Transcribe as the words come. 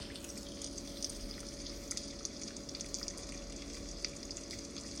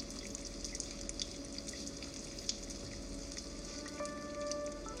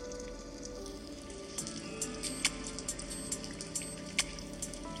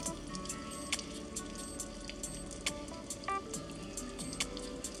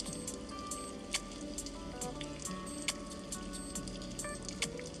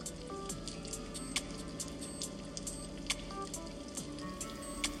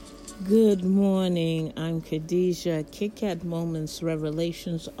Good morning. I'm Khadijah. Kit Kat Moments,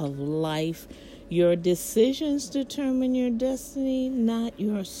 Revelations of Life. Your decisions determine your destiny, not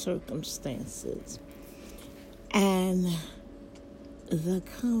your circumstances. And the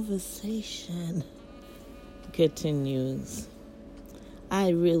conversation continues. I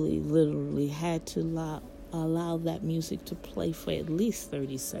really, literally had to allow that music to play for at least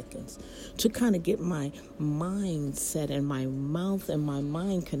 30 seconds to kind of get my mindset and my mouth and my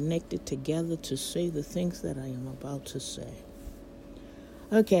mind connected together to say the things that I am about to say.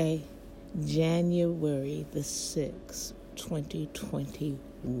 Okay, January the 6th,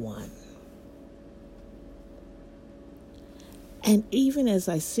 2021. And even as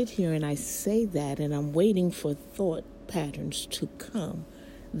I sit here and I say that and I'm waiting for thought patterns to come,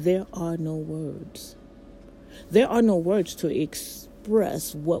 there are no words. There are no words to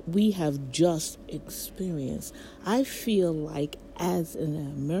express what we have just experienced. I feel like as an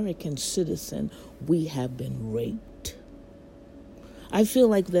American citizen, we have been raped. I feel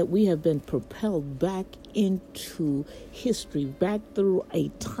like that we have been propelled back into history, back through a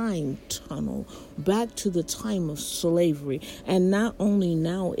time tunnel, back to the time of slavery. And not only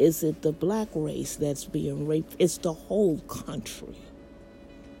now is it the black race that's being raped, it's the whole country.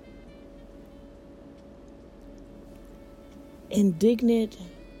 Indignant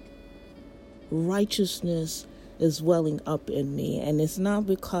righteousness is welling up in me, and it's not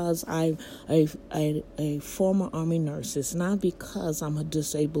because I'm a former Army nurse. It's not because I'm a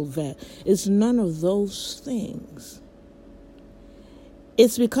disabled vet. It's none of those things.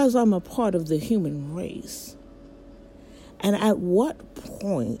 It's because I'm a part of the human race. And at what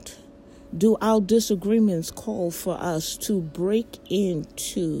point do our disagreements call for us to break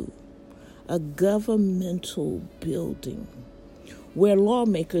into a governmental building where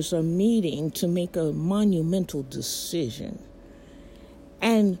lawmakers are meeting to make a monumental decision?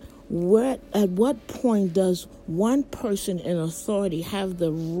 And at what point does one person in authority have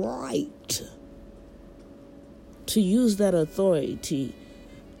the right to use that authority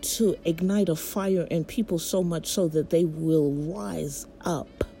to ignite a fire in people so much so that they will rise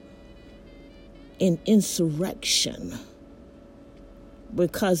up in insurrection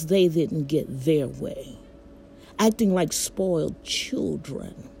because they didn't get their way, acting like spoiled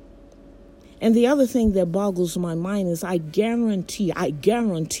children? And the other thing that boggles my mind is I guarantee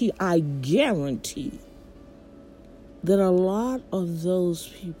that a lot of those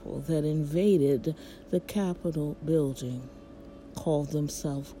people that invaded the Capitol building call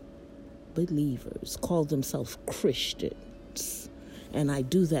themselves believers, call themselves Christians. And I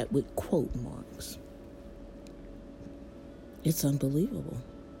do that with quote marks. It's unbelievable.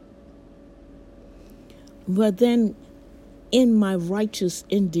 But then, in my righteous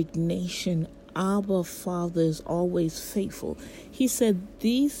indignation, Abba Father is always faithful. He said,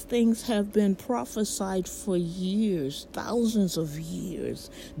 these things have been prophesied for years, thousands of years.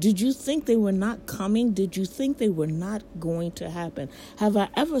 Did you think they were not coming? Did you think they were not going to happen? Have I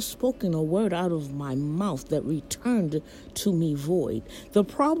ever spoken a word out of my mouth that returned to me void? The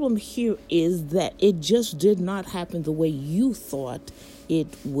problem here is that it just did not happen the way you thought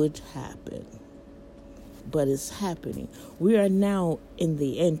it would happen. But it's happening. We are now in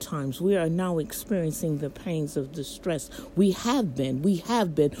the end times. We are now experiencing the pains of distress. We have been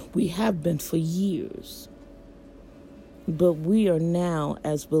for years. But we are now,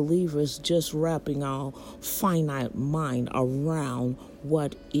 as believers, just wrapping our finite mind around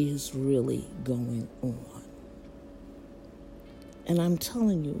what is really going on. And I'm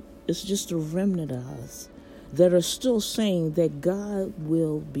telling you, it's just a remnant of us that are still saying that God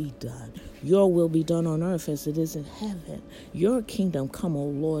will be done. Your will be done on earth as it is in heaven. Your kingdom come, O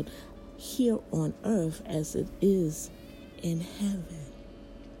Lord, here on earth as it is in heaven.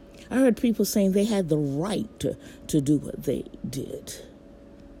 I heard people saying they had the right to do what they did.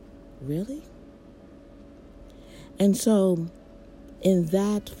 Really? And so, in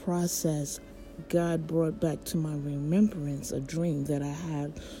that process, God brought back to my remembrance a dream that I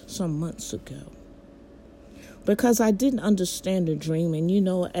had some months ago. Because I didn't understand the dream, and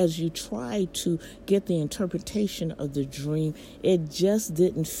as you try to get the interpretation of the dream, it just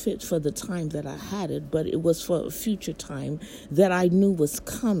didn't fit for the time that I had it, but it was for a future time that I knew was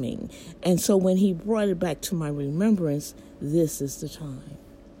coming. And so when he brought it back to my remembrance, this is the time.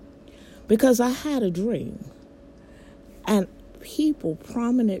 Because I had a dream, and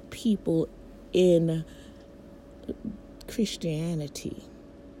prominent people in Christianity,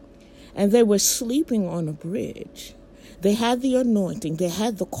 and they were sleeping on a bridge. They had the anointing, they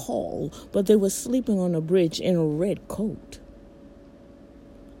had the call, but they were sleeping on a bridge in a red coat.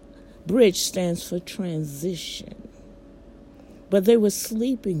 Bridge stands for transition. But they were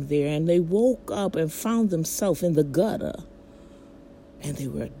sleeping there, and they woke up and found themselves in the gutter. And they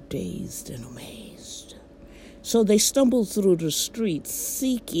were dazed and amazed. So they stumbled through the streets,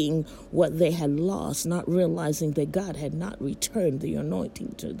 seeking what they had lost, not realizing that God had not returned the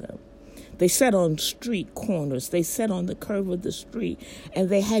anointing to them. They sat on street corners. They sat on the curve of the street, and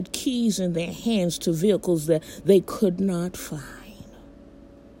they had keys in their hands to vehicles that they could not find.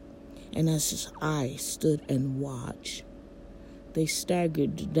 And as I stood and watched, they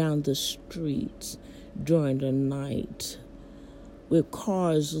staggered down the streets during the night with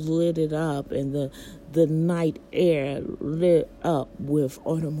cars lit up and the night air lit up with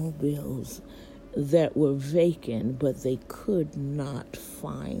automobiles that were vacant, but they could not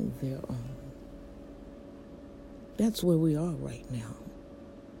find their own. That's where we are right now.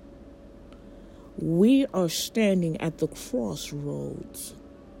 We are standing at the crossroads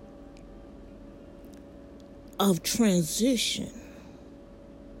of transition.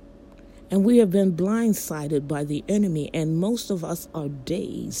 And we have been blindsided by the enemy, and most of us are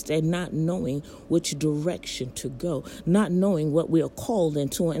dazed and not knowing which direction to go, not knowing what we are called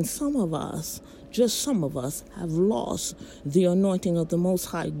into. And some of us, just some of us, have lost the anointing of the Most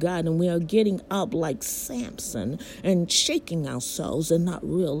High God, and we are getting up like Samson and shaking ourselves and not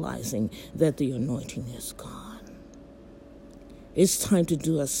realizing that the anointing is gone. It's time to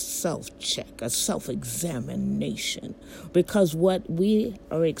do a self-check, a self-examination, because what we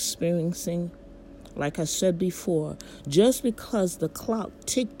are experiencing, like I said before, just because the clock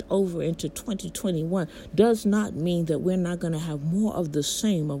ticked over into 2021 does not mean that we're not going to have more of the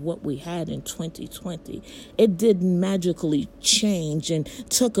same of what we had in 2020. It didn't magically change and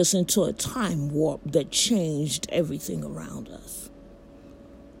took us into a time warp that changed everything around us.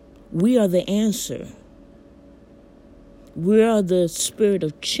 We are the answer. We are the spirit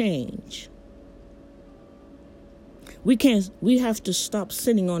of change. We have to stop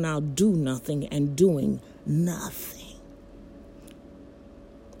sitting on our do nothing and doing nothing.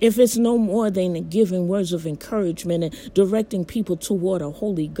 If it's no more than giving words of encouragement and directing people toward a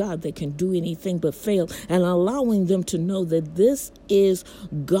holy God that can do anything but fail, and allowing them to know that this is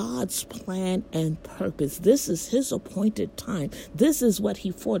God's plan and purpose. This is his appointed time. This is what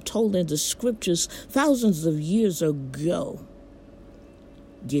he foretold in the scriptures thousands of years ago.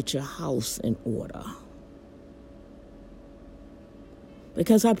 Get your house in order.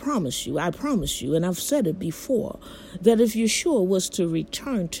 Because I promise you, and I've said it before, that if Yeshua was to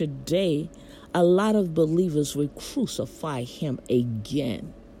return today, a lot of believers would crucify him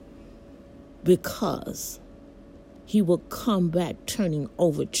again, because he will come back turning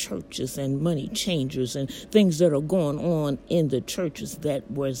over churches and money changers and things that are going on in the churches that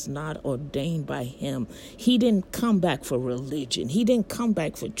was not ordained by him. He didn't come back for religion. He didn't come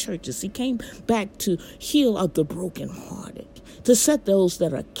back for churches. He came back to heal up the brokenhearted, to set those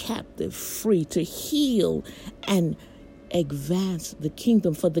that are captive free, to heal and advance the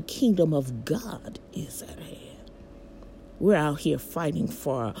kingdom, for the kingdom of God is at hand. We're out here fighting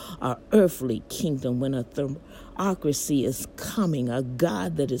for our earthly kingdom when a theocracy is coming, a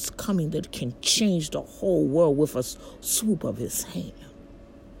God that is coming that can change the whole world with a swoop of his hand.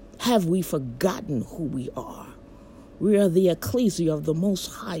 Have we forgotten who we are? We are the ecclesia of the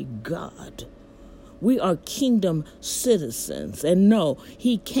Most High God. We are kingdom citizens. And no,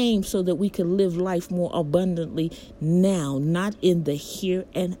 he came so that we could live life more abundantly now, not in the here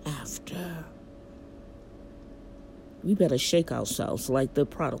and after. We better shake ourselves like the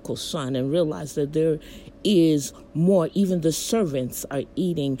prodigal son and realize that there is more. Even the servants are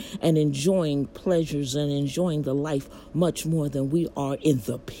eating and enjoying pleasures and enjoying the life much more than we are in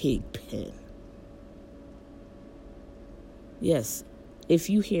the pig pen. Yes, if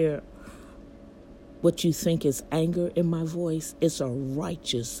you hear what you think is anger in my voice, it's a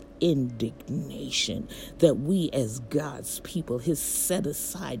righteous indignation that we as God's people, his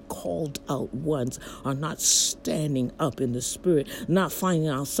set-aside, called out ones, are not standing up in the spirit, not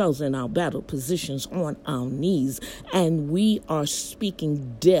finding ourselves in our battle positions on our knees, and we are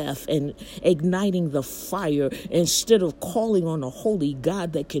speaking death and igniting the fire instead of calling on a holy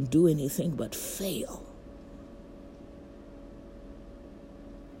God that can do anything but fail.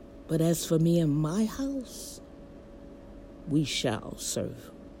 But as for me and my house, we shall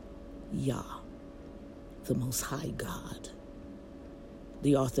serve Yah, the Most High God,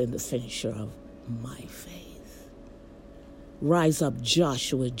 the author and the finisher of my faith. Rise up,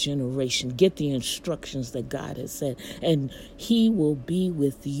 Joshua generation. Get the instructions that God has said, and he will be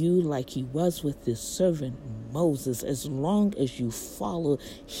with you like he was with his servant Moses, as long as you follow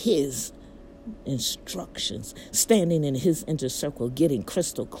his instructions, standing in his inner circle, getting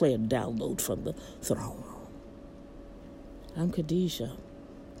crystal clear download from the throne room. I'm Khadijah.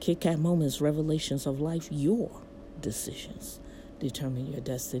 Kit Kat Moments, revelations of life. Your decisions determine your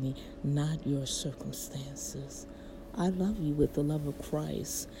destiny, not your circumstances. I love you with the love of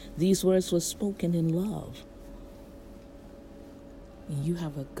Christ. These words were spoken in love. And you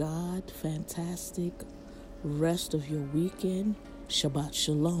have a God-fantastic rest of your weekend. Shabbat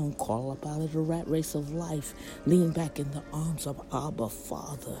Shalom. Call up out of the rat race of life. Lean back in the arms of Abba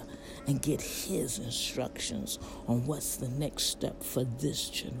Father and get his instructions on what's the next step for this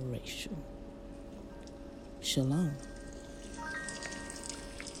generation. Shalom.